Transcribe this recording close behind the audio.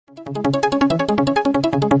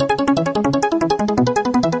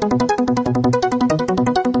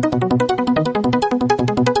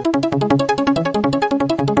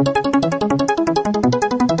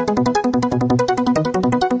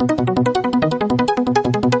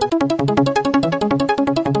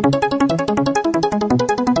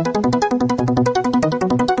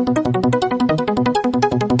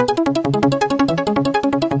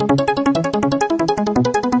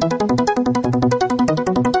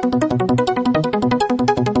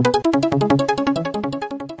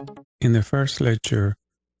In the first lecture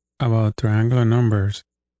about triangular numbers,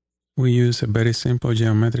 we use a very simple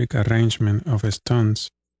geometric arrangement of stones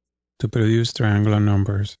to produce triangular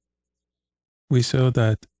numbers. We saw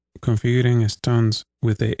that configuring stones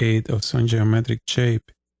with the aid of some geometric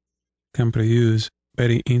shape can produce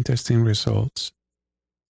very interesting results.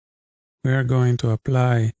 We are going to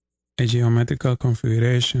apply a geometrical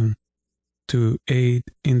configuration to aid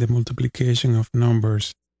in the multiplication of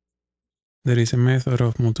numbers. There is a method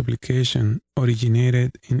of multiplication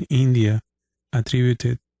originated in India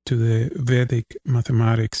attributed to the Vedic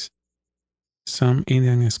mathematics. Some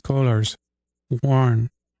Indian scholars warn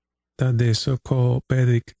that the so-called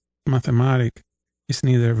Vedic mathematics is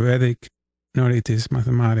neither Vedic nor it is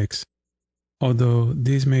mathematics. Although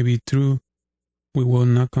this may be true, we will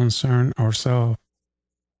not concern ourselves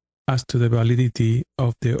as to the validity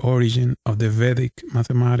of the origin of the Vedic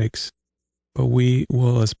mathematics, but we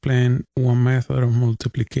will explain one method of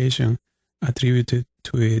multiplication attributed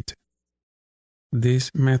to it.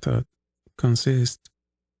 This method consists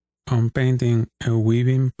on painting a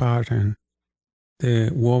weaving pattern.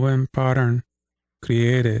 The woven pattern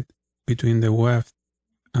created between the weft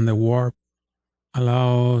and the warp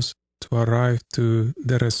allows to arrive to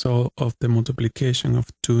the result of the multiplication of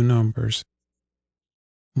two numbers.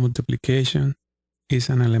 Multiplication is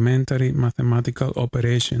an elementary mathematical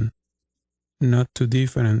operation, not too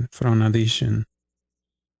different from addition.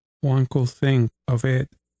 One could think of it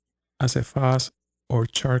as a fast or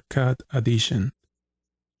shortcut addition.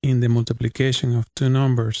 In the multiplication of two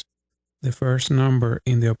numbers, the first number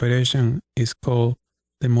in the operation is called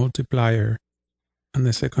the multiplier, and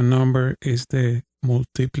the second number is the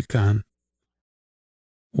multiplicand.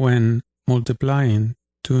 When multiplying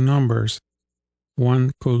two numbers,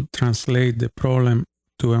 one could translate the problem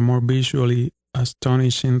to a more visually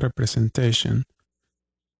astonishing representation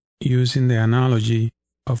using the analogy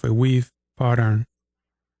of a weave pattern.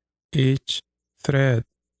 Each thread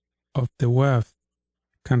of the weft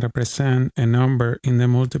can represent a number in the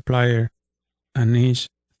multiplier, and each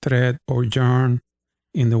thread or yarn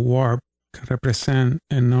in the warp can represent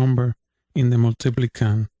a number in the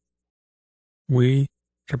multiplicand. We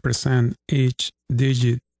represent each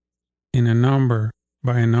digit in a number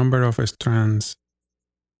by a number of strands.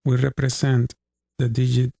 We represent the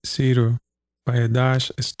digit 0 by a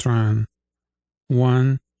dash strand,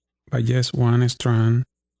 1 by just one strand,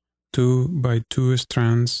 2 by two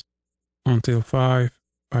strands, until 5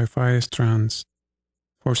 by 5 strands.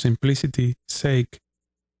 For simplicity's sake,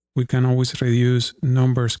 we can always reduce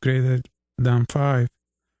numbers greater than 5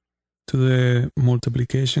 to the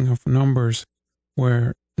multiplication of numbers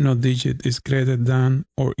where no digit is greater than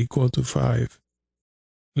or equal to 5.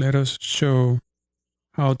 Let us show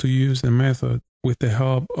how to use the method with the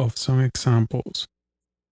help of some examples.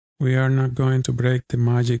 We are not going to break the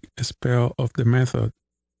magic spell of the method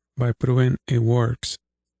by proving it works,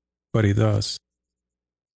 but it does.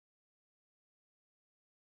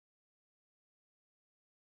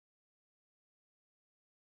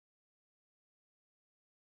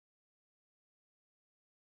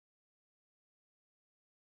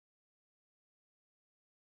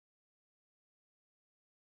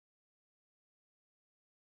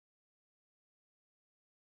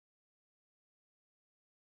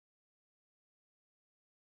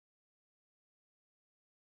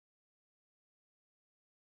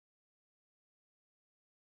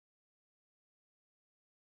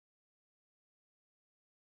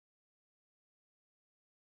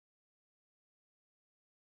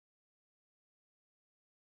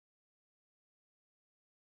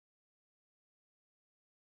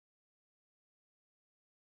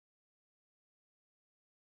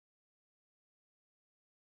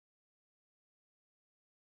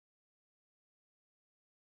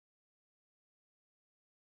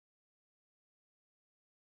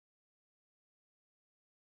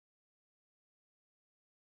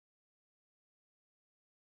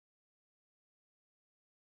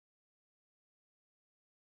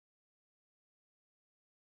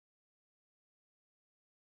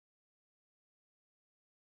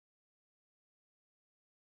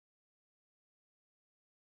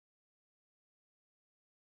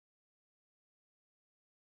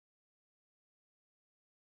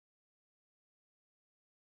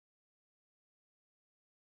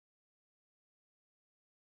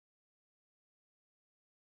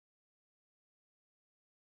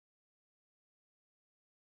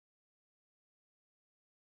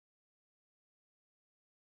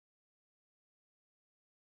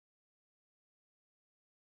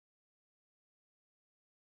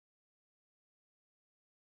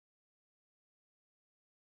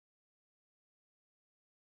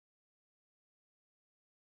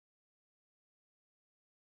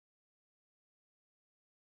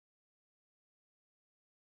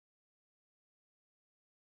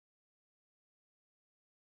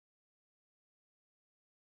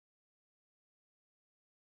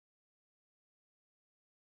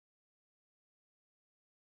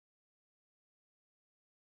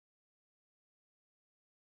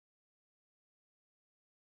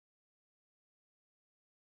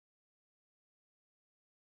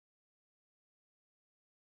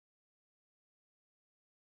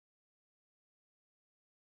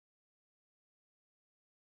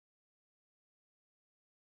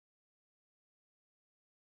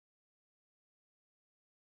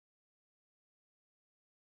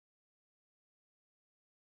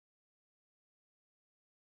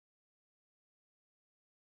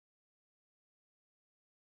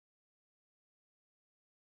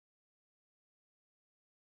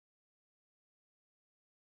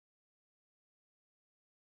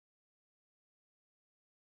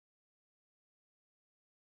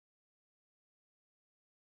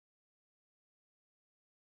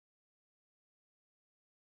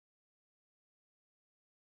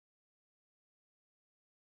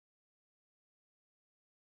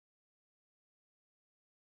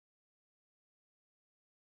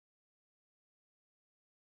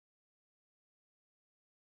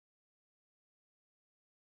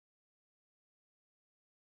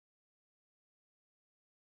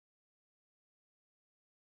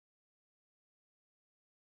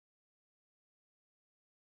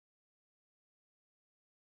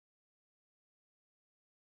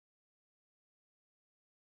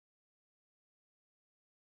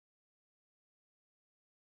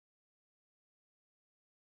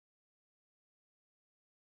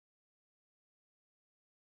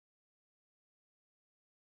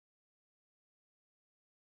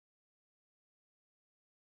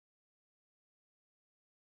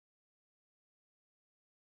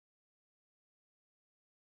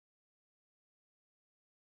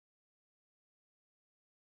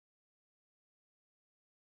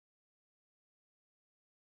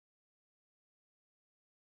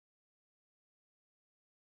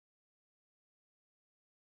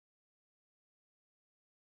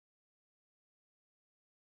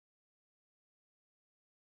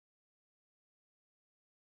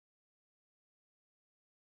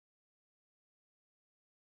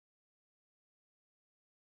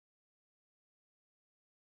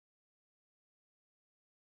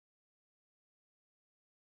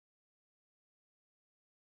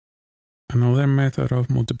 another method of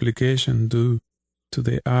multiplication due to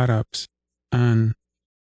the Arabs and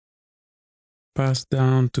passed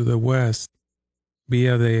down to the West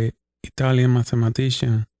via the Italian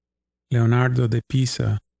mathematician Leonardo da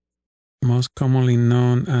Pisa, most commonly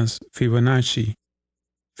known as Fibonacci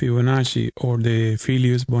or the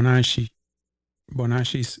Filius Bonacci.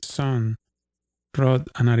 Bonacci's son wrote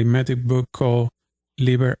an arithmetic book called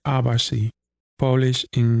Liber Abaci, published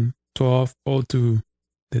in 1202.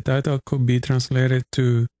 The title could be translated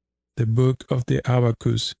to the Book of the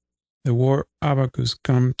Abacus. The word abacus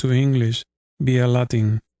comes to English via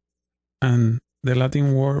Latin, and the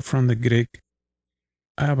Latin word from the Greek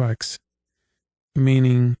abax,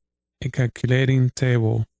 meaning a calculating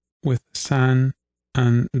table with sand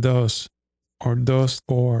and dust or dust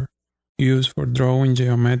board used for drawing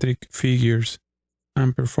geometric figures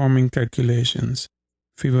and performing calculations.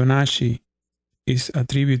 Fibonacci is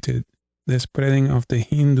attributed the spreading of the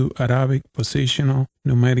Hindu-Arabic positional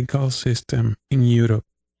numerical system in Europe.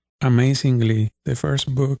 Amazingly, the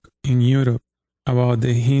first book in Europe about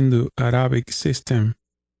the Hindu-Arabic system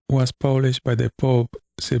was published by the Pope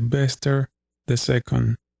Sylvester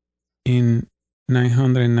II in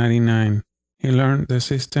 999. He learned the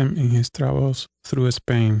system in his travels through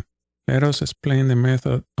Spain. Let us explain the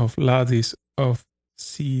method of lattice of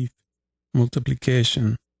sieve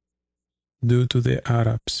multiplication due to the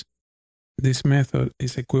Arabs. This method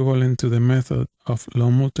is equivalent to the method of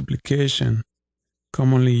long multiplication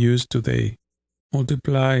commonly used today.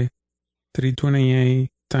 Multiply 328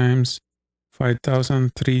 times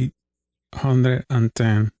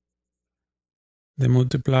 5,310. The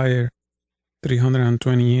multiplier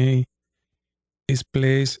 328 is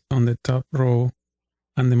placed on the top row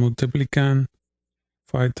and the multiplicand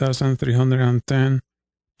 5,310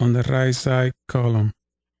 on the right side column.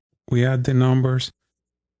 We add the numbers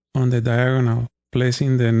on the diagonal,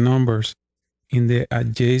 placing the numbers in the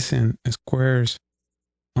adjacent squares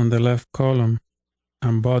on the left column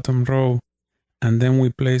and bottom row, and then we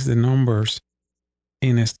place the numbers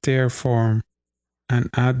in a stair form and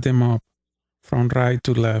add them up from right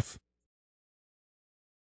to left.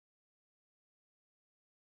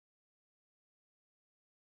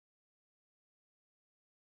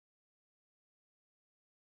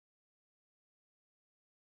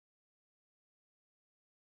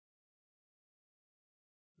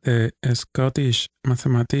 The Scottish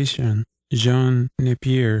mathematician John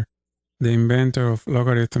Napier, the inventor of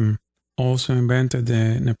logarithm, also invented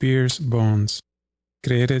the Napier's bonds,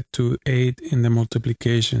 created to aid in the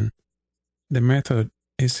multiplication. The method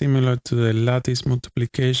is similar to the lattice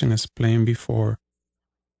multiplication explained before.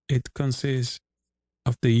 It consists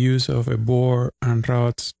of the use of a board and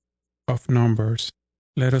rods of numbers.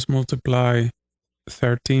 Let us multiply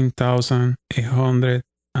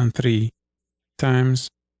 13,803 times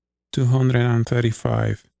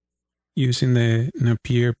 235 using the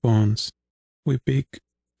Napier bonds. We pick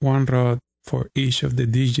one rod for each of the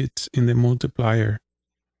digits in the multiplier.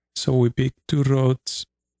 So we pick two rods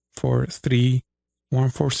for 3,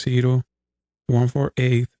 140,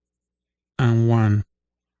 148, and 1.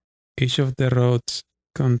 Each of the rods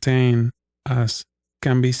contain, as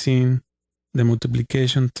can be seen, the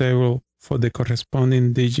multiplication table for the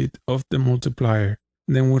corresponding digit of the multiplier.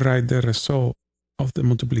 Then we write the result of the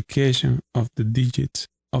multiplication of the digits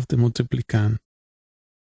of the multiplicand.